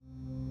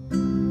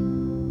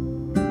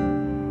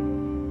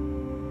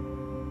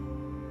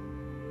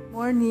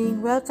Morning,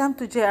 welcome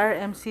to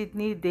JRM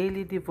Sydney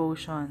Daily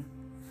Devotion.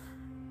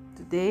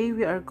 Today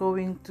we are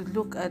going to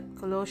look at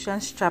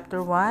Colossians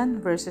chapter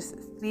 1 verses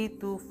 3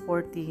 to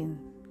 14.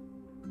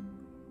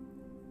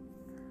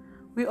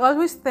 We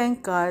always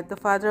thank God, the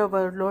Father of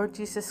our Lord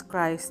Jesus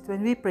Christ,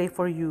 when we pray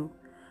for you,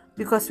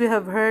 because we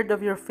have heard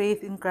of your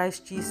faith in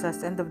Christ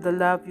Jesus and of the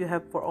love you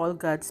have for all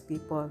God's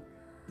people.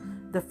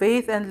 The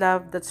faith and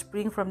love that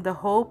spring from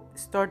the hope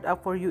stored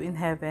up for you in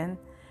heaven,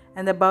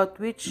 and about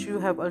which you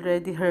have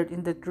already heard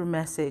in the true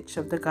message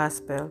of the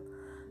gospel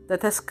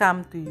that has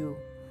come to you.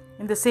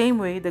 In the same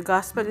way, the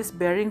gospel is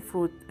bearing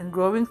fruit and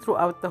growing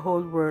throughout the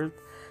whole world,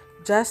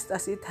 just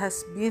as it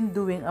has been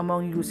doing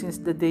among you since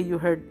the day you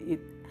heard it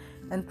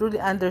and truly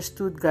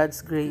understood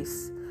God's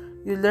grace.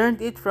 You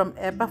learned it from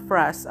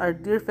Epaphras, our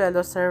dear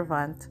fellow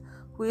servant,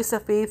 who is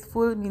a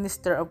faithful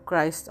minister of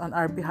Christ on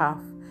our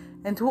behalf,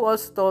 and who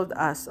also told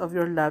us of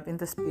your love in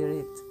the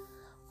Spirit.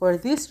 For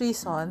this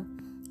reason,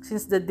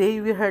 since the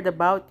day we heard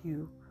about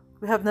you,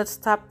 we have not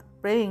stopped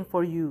praying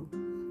for you.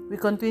 We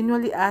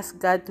continually ask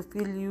God to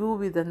fill you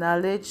with the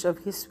knowledge of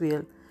His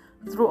will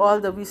through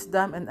all the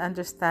wisdom and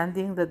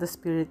understanding that the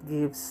Spirit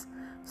gives,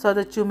 so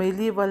that you may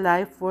live a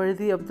life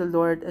worthy of the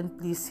Lord and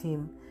please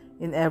Him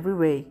in every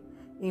way,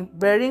 in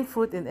bearing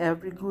fruit in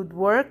every good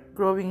work,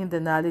 growing in the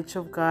knowledge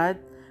of God,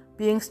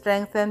 being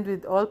strengthened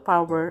with all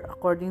power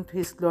according to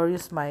His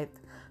glorious might,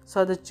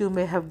 so that you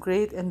may have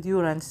great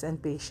endurance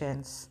and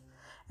patience,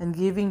 and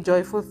giving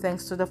joyful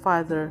thanks to the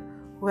Father,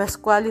 who has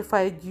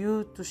qualified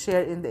you to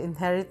share in the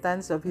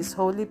inheritance of His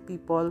holy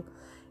people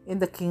in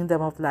the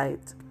kingdom of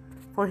light.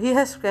 For He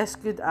has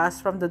rescued us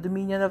from the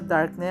dominion of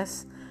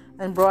darkness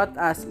and brought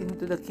us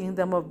into the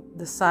kingdom of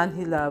the Son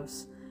He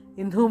loves,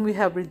 in whom we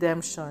have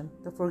redemption,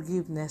 the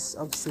forgiveness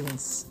of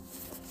sins.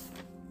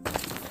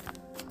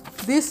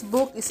 This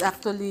book is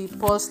actually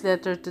Paul's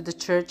letter to the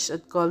church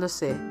at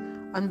Colossae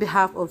on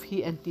behalf of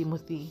he and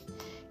Timothy.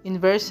 In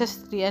verses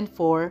 3 and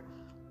 4,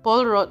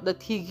 Paul wrote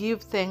that he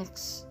give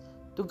thanks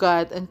to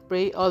God and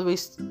pray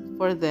always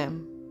for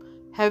them,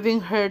 having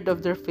heard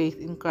of their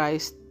faith in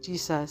Christ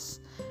Jesus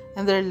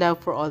and their love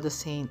for all the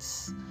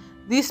saints.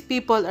 These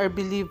people are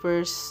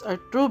believers, are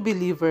true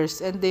believers,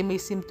 and they may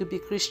seem to be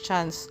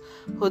Christians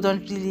who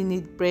don't really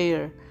need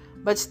prayer,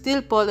 but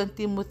still Paul and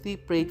Timothy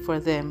prayed for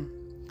them.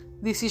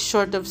 This is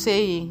short of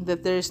saying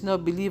that there is no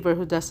believer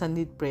who doesn't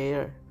need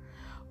prayer.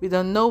 We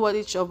don't know what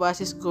each of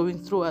us is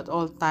going through at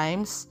all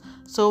times,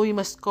 so we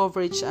must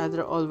cover each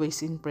other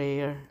always in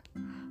prayer.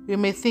 We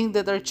may think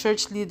that our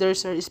church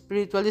leaders are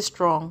spiritually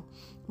strong,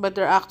 but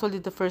they're actually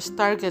the first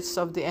targets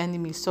of the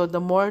enemy, so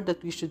the more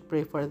that we should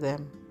pray for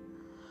them.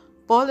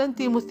 Paul and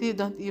Timothy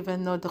don't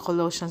even know the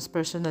Colossians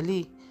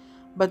personally,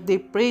 but they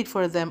prayed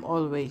for them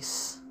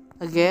always.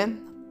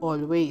 Again,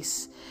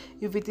 always.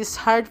 If it is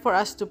hard for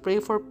us to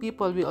pray for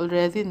people we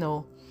already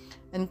know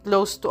and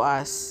close to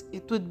us,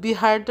 it would be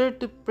harder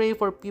to pray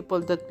for people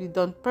that we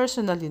don't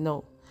personally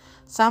know.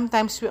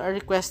 Sometimes we are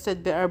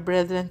requested by our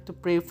brethren to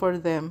pray for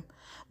them,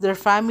 their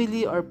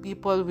family, or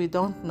people we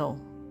don't know.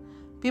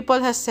 People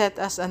has set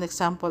us an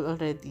example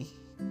already.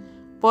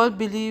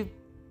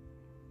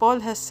 Paul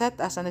has set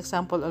us an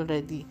example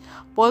already.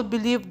 Paul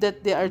believed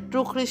that they are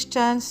true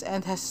Christians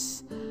and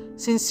has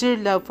sincere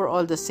love for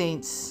all the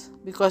saints,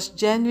 because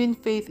genuine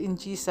faith in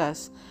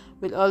Jesus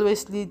will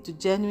always lead to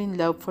genuine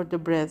love for the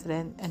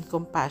brethren and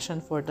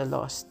compassion for the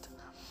lost.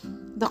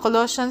 The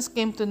Colossians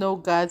came to know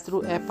God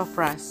through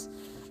Epaphras,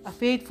 a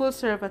faithful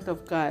servant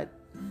of God.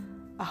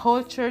 A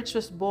whole church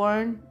was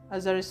born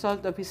as a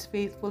result of his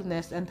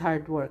faithfulness and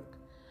hard work.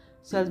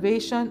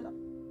 Salvation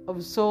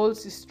of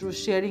souls is through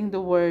sharing the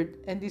word,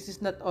 and this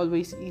is not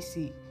always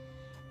easy,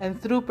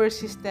 and through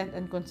persistent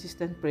and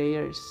consistent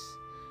prayers.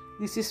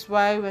 This is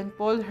why when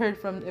Paul heard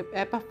from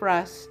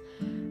Epaphras,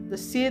 the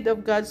seed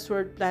of God's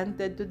word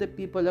planted to the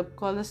people of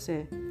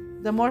Colossae,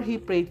 the more he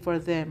prayed for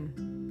them.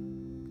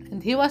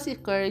 And he was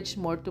encouraged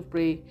more to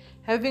pray,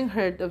 having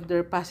heard of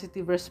their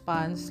positive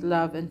response,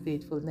 love, and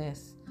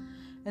faithfulness.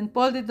 And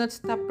Paul did not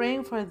stop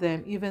praying for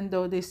them, even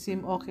though they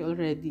seem okay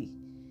already.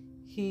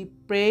 He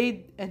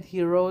prayed and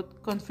he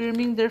wrote,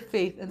 confirming their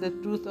faith and the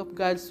truth of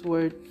God's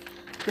word,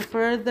 to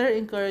further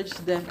encourage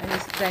them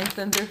and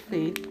strengthen their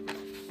faith,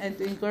 and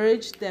to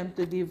encourage them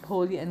to live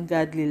holy and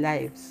godly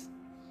lives.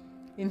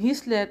 In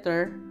his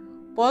letter,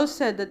 Paul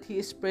said that he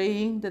is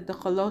praying that the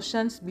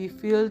Colossians be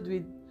filled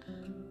with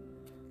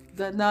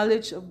the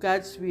knowledge of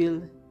God's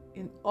will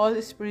in all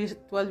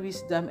spiritual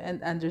wisdom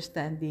and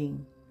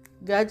understanding.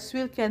 God's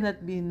will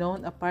cannot be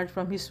known apart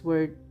from His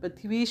word, but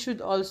we should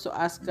also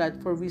ask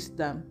God for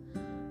wisdom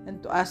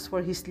and to ask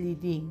for His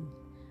leading.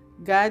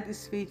 God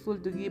is faithful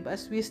to give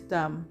us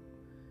wisdom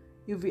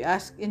if we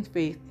ask in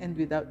faith and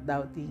without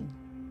doubting.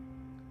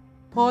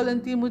 Paul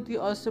and Timothy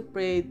also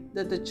prayed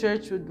that the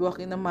church would walk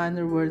in a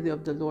manner worthy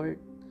of the Lord.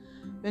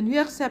 When we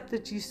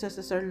accepted Jesus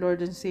as our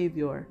Lord and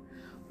Savior,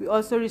 we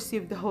also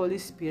received the Holy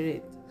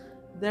Spirit.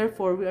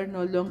 Therefore, we are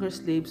no longer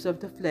slaves of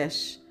the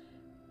flesh.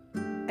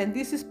 And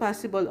this is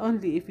possible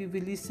only if we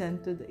will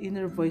listen to the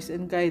inner voice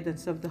and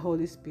guidance of the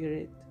Holy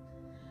Spirit.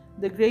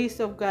 The grace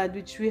of God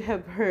which we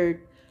have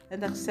heard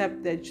and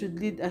accepted should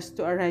lead us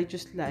to a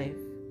righteous life.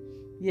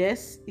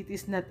 Yes, it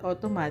is not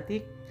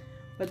automatic,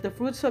 but the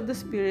fruits of the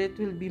Spirit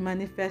will be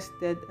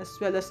manifested as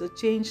well as a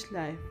changed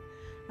life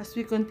as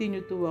we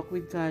continue to walk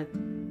with God.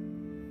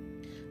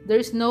 There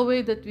is no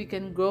way that we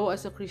can grow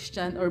as a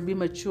Christian or be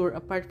mature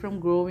apart from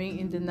growing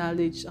in the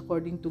knowledge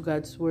according to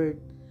God's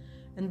Word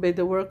and by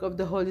the work of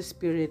the Holy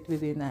Spirit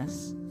within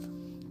us.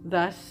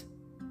 Thus,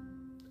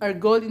 our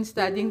goal in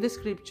studying the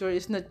Scripture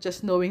is not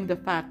just knowing the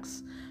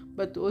facts,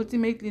 but to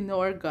ultimately know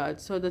our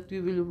God so that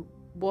we will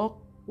walk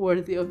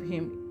worthy of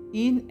Him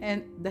in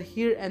and the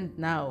here and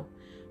now,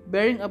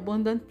 bearing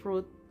abundant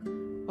fruit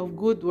of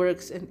good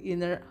works and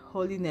inner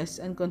holiness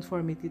and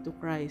conformity to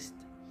Christ.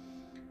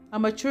 A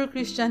mature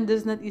Christian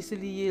does not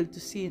easily yield to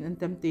sin and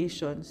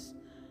temptations,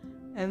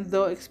 and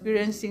though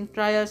experiencing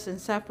trials and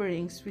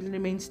sufferings, will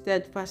remain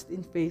steadfast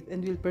in faith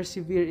and will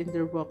persevere in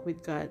their walk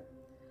with God.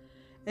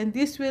 And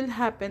this will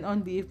happen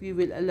only if we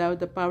will allow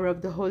the power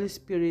of the Holy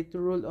Spirit to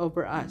rule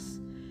over us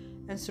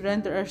and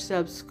surrender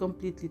ourselves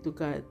completely to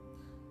God,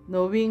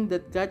 knowing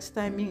that God's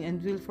timing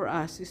and will for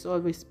us is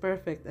always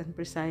perfect and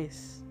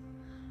precise.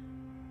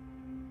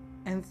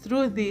 And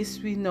through this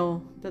we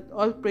know that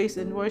all praise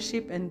and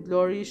worship and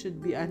glory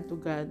should be unto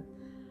God,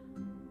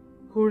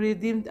 who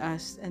redeemed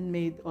us and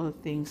made all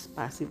things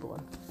possible.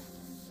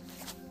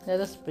 Let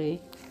us pray.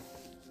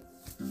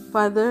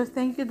 Father,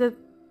 thank you that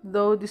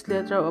though this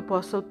letter of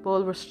Apostle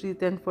Paul was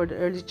written for the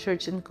early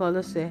church in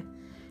Colossae,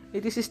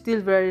 it is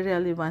still very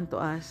relevant to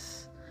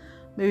us.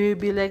 May we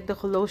be like the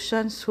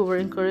Colossians who were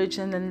encouraged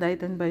and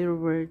enlightened by your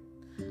word.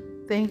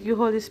 Thank you,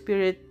 Holy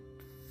Spirit,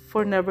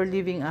 for never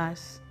leaving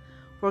us,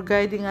 for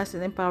guiding us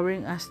and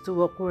empowering us to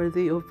walk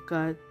worthy of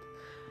God.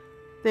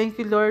 Thank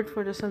you, Lord,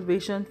 for the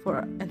salvation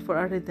and for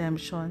our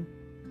redemption.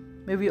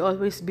 May we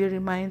always be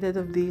reminded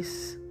of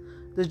this,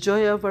 the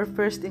joy of our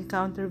first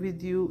encounter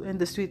with you and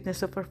the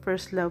sweetness of our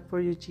first love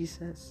for you,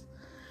 Jesus.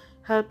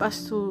 Help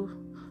us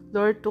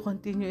Lord, to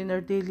continue in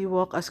our daily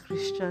walk as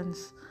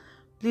Christians.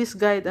 Please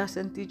guide us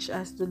and teach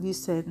us to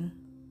listen.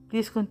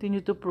 Please continue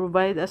to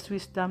provide us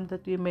wisdom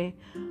that we may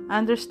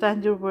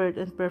understand your word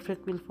and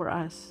perfect will for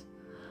us.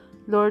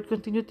 Lord,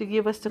 continue to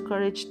give us the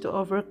courage to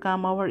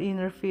overcome our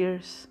inner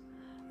fears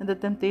and the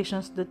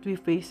temptations that we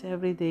face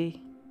every day.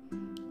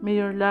 May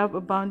your love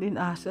abound in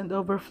us and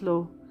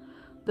overflow,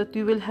 that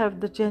we will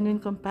have the genuine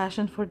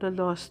compassion for the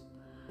lost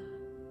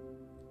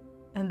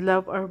and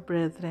love our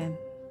brethren.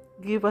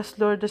 Give us,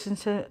 Lord, the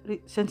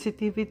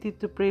sensitivity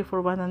to pray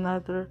for one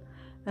another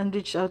and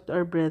reach out to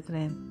our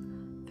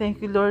brethren.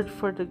 Thank you, Lord,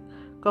 for the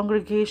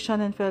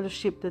congregation and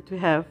fellowship that we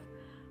have.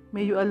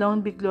 May you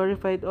alone be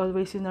glorified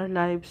always in our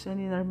lives and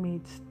in our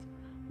midst.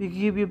 We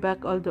give you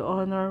back all the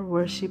honor,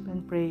 worship,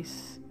 and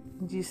praise.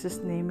 In Jesus'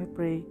 name we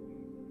pray.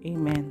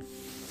 Amen.